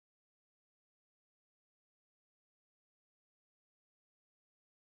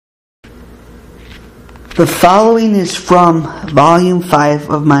The following is from Volume 5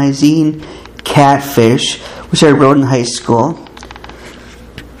 of my zine, Catfish, which I wrote in high school.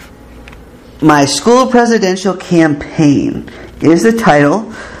 My School Presidential Campaign is the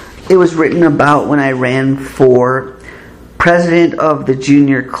title. It was written about when I ran for president of the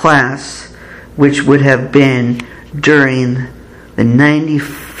junior class, which would have been during the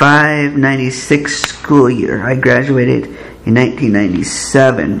 95-96 school year. I graduated in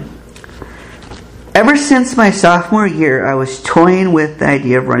 1997. Ever since my sophomore year, I was toying with the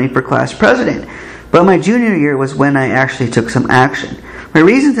idea of running for class president, but my junior year was when I actually took some action. My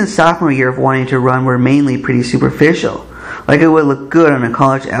reasons in sophomore year of wanting to run were mainly pretty superficial, like it would look good on a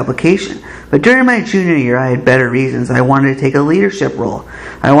college application. But during my junior year, I had better reasons. I wanted to take a leadership role.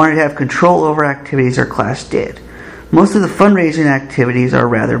 I wanted to have control over activities our class did. Most of the fundraising activities are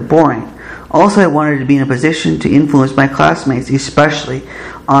rather boring. Also, I wanted to be in a position to influence my classmates, especially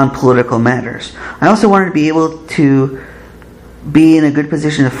on political matters. I also wanted to be able to be in a good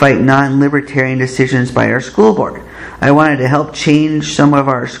position to fight non-libertarian decisions by our school board. I wanted to help change some of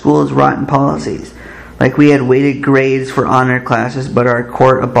our school's rotten policies. Like we had weighted grades for honor classes, but our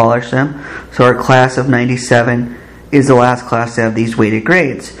court abolished them, so our class of 97 is the last class to have these weighted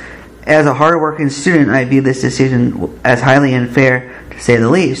grades. As a hard-working student, I view this decision as highly unfair, to say the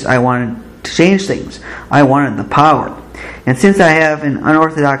least. I wanted to change things. I wanted the power. And since I have an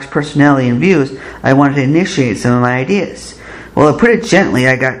unorthodox personality and views, I wanted to initiate some of my ideas. Well, to put it gently,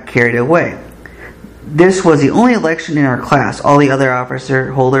 I got carried away. This was the only election in our class. All the other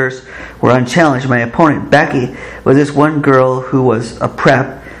officer holders were unchallenged. My opponent, Becky, was this one girl who was a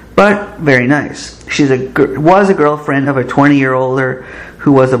prep, but very nice. She was a girlfriend of a 20-year-older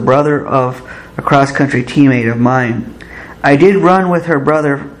who was a brother of a cross-country teammate of mine. I did run with her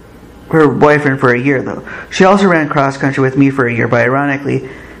boyfriend for a year, though. She also ran cross-country with me for a year, but ironically,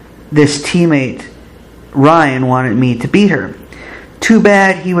 this teammate, Ryan, wanted me to beat her. Too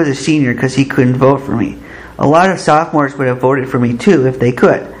bad he was a senior because he couldn't vote for me. A lot of sophomores would have voted for me too if they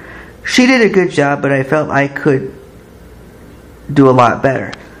could. She did a good job, but I felt I could do a lot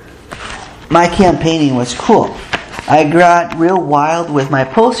better. My campaigning was cool. I got real wild with my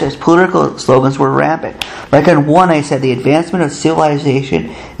posters. Political slogans were rampant. Like on one, I said the advancement of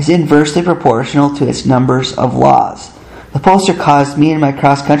civilization is inversely proportional to its numbers of laws. The poster caused me and my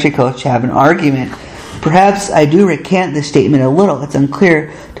cross-country coach to have an argument. Perhaps I do recant this statement a little. It's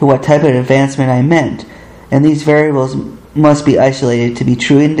unclear to what type of advancement I meant, and these variables must be isolated to be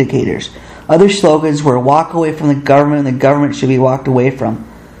true indicators. Other slogans were walk away from the government and the government should be walked away from.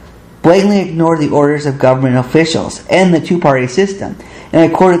 Blatantly ignore the orders of government officials, end the two-party system, and I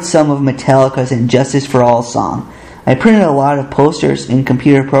quoted some of Metallica's Injustice for All song. I printed a lot of posters in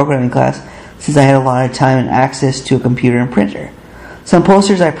computer programming class since I had a lot of time and access to a computer and printer. Some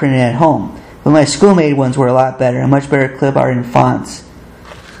posters I printed at home, but my school-made ones were a lot better, and much better clip art and fonts.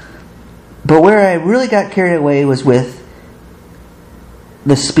 But where I really got carried away was with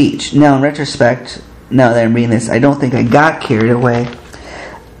the speech. Now, in retrospect, now that I'm reading this, I don't think I got carried away.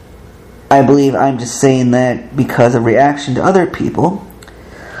 I believe I'm just saying that because of reaction to other people.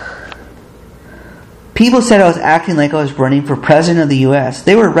 People said I was acting like I was running for president of the U.S.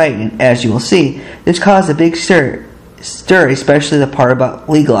 They were right, and as you will see, this caused a big stir, especially the part about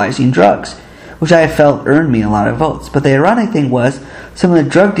legalizing drugs, which I felt earned me a lot of votes. But the ironic thing was, some of the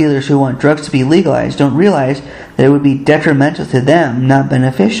drug dealers who want drugs to be legalized don't realize that it would be detrimental to them, not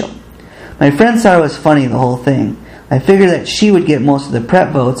beneficial. My friends thought it was funny, the whole thing. I figured that she would get most of the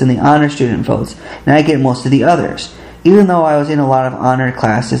prep votes and the honor student votes, and I'd get most of the others. Even though I was in a lot of honor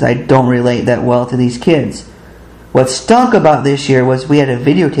classes, I don't relate that well to these kids. What stunk about this year was we had to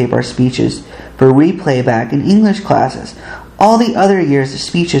videotape our speeches for replay back in English classes. All the other years the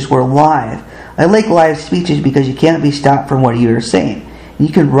speeches were live. I like live speeches because you can't be stopped from what you're saying, and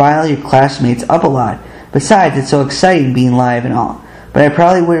you can rile your classmates up a lot. Besides, it's so exciting being live and all. But I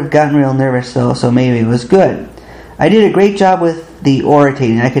probably would have gotten real nervous though, so maybe it was good. I did a great job with the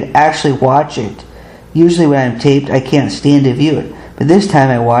orating. I could actually watch it. Usually when I'm taped, I can't stand to view it, but this time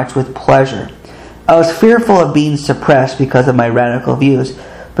I watched with pleasure. I was fearful of being suppressed because of my radical views,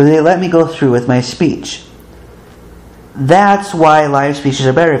 but they let me go through with my speech. That's why live speeches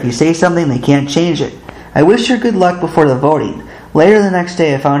are better. If you say something, they can't change it. I wished her good luck before the voting. Later the next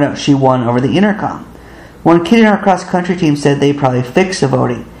day, I found out she won over the intercom. One kid in our cross-country team said they'd probably fix the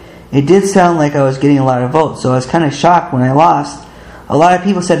voting. It did sound like I was getting a lot of votes, so I was kind of shocked when I lost. A lot of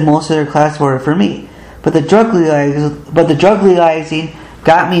people said most of their class voted for me, but the drug legalizing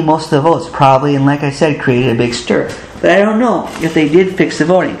got me most of the votes, probably, and like I said, created a big stir. But I don't know if they did fix the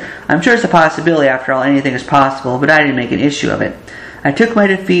voting. I'm sure it's a possibility. After all, anything is possible, but I didn't make an issue of it. I took my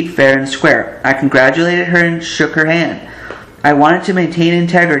defeat fair and square. I congratulated her and shook her hand. I wanted to maintain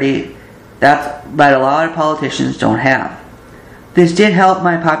integrity that a lot of politicians don't have. This did help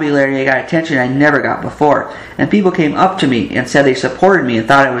my popularity. I got attention I never got before, and people came up to me and said they supported me and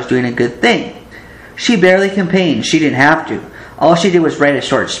thought I was doing a good thing. She barely campaigned. She didn't have to. All she did was write a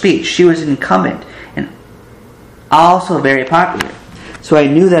short speech. She was an incumbent and also very popular. So I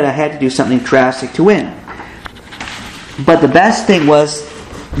knew that I had to do something drastic to win. But the best thing was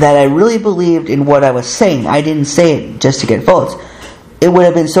that I really believed in what I was saying. I didn't say it just to get votes. It would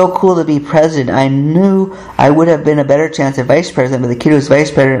have been so cool to be president. I knew I would have been a better chance at vice president, but the kid who was vice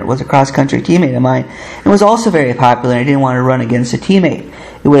president was a cross-country teammate of mine and was also very popular. I didn't want to run against a teammate.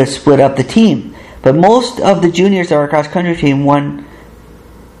 It would have split up the team. But most of the juniors of our cross-country team, one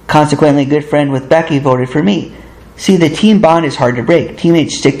consequently good friend with Becky, voted for me. See, the team bond is hard to break.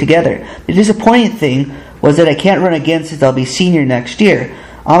 Teammates stick together. The disappointing thing was that I can't run again since I'll be senior next year.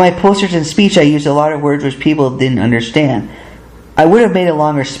 On my posters and speech, I used a lot of words which people didn't understand. I would have made a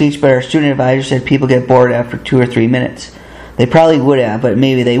longer speech, but our student advisor said people get bored after 2 or 3 minutes. They probably would have, but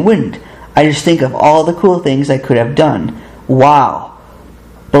maybe they wouldn't. I just think of all the cool things I could have done. Wow.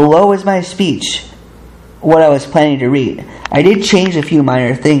 Below is my speech, what I was planning to read. I did change a few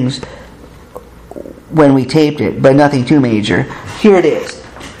minor things when we taped it, but nothing too major. Here it is.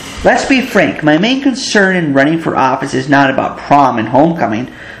 Let's be frank. My main concern in running for office is not about prom and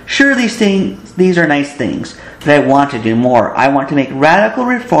homecoming. Sure, these are nice things, but I want to do more. I want to make radical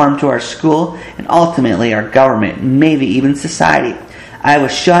reform to our school and ultimately our government, maybe even society. I will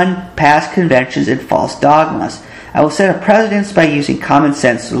shun past conventions and false dogmas. I will set a precedence by using common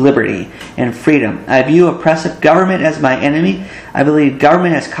sense, liberty, and freedom. I view oppressive government as my enemy. I believe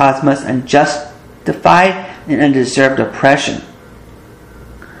government has caused much unjustified and undeserved oppression.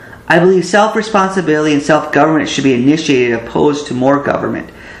 I believe self-responsibility and self-government should be initiated opposed to more government.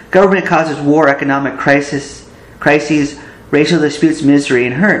 Government causes war, economic crises, racial disputes, misery,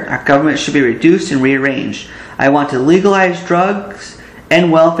 and hurt. Our government should be reduced and rearranged. I want to legalize drugs,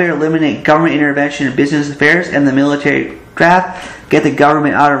 end welfare, eliminate government intervention in business affairs and the military draft, get the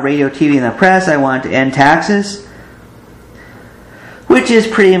government out of radio, TV, and the press. I want to end taxes, which is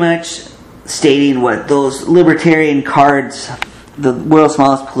pretty much stating what those libertarian cards, the world's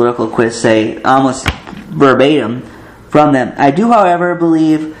smallest political quiz, say, almost verbatim from them. I do, however,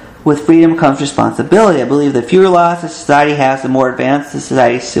 believe with freedom comes responsibility. I believe the fewer laws a society has, the more advanced the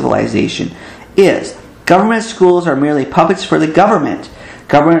society's civilization is. Government schools are merely puppets for the government.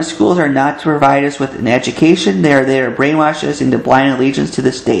 Government schools are not to provide us with an education. They are there to brainwash us into blind allegiance to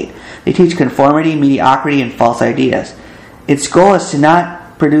the state. They teach conformity, mediocrity, and false ideas. Its goal is to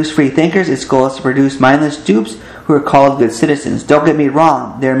not produce free thinkers. Its goal is to produce mindless dupes who are called good citizens. Don't get me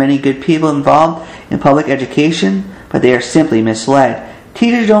wrong. There are many good people involved in public education, but they are simply misled.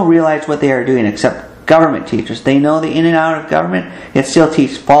 Teachers don't realize what they are doing, except government teachers. They know the in and out of government, yet still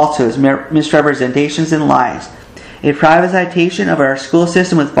teach falsehoods, misrepresentations, and lies. A privatization of our school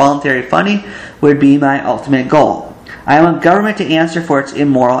system with voluntary funding would be my ultimate goal. I want government to answer for its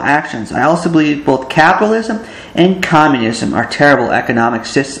immoral actions. I also believe both capitalism and communism are terrible economic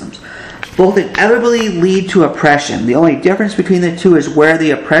systems. Both inevitably lead to oppression. The only difference between the two is where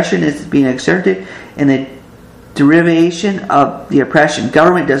the oppression is being exerted and the derivation of the oppression.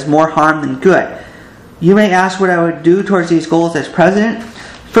 Government does more harm than good. You may ask what I would do towards these goals as president.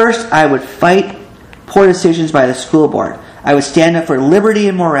 First, I would fight poor decisions by the school board. I would stand up for liberty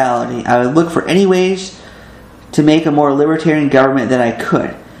and morality. I would look for any ways to make a more libertarian government than I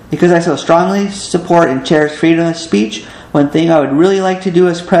could. Because I so strongly support and cherish freedom of speech, one thing I would really like to do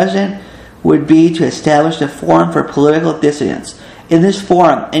as president would be to establish a forum for political dissidents. In this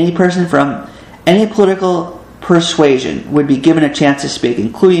forum, any person from any political persuasion would be given a chance to speak,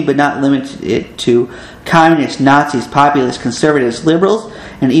 including but not limited to communists, Nazis, populists, conservatives, liberals,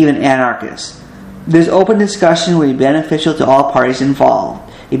 and even anarchists. This open discussion would be beneficial to all parties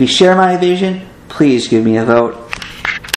involved. If you share my vision, please give me a vote.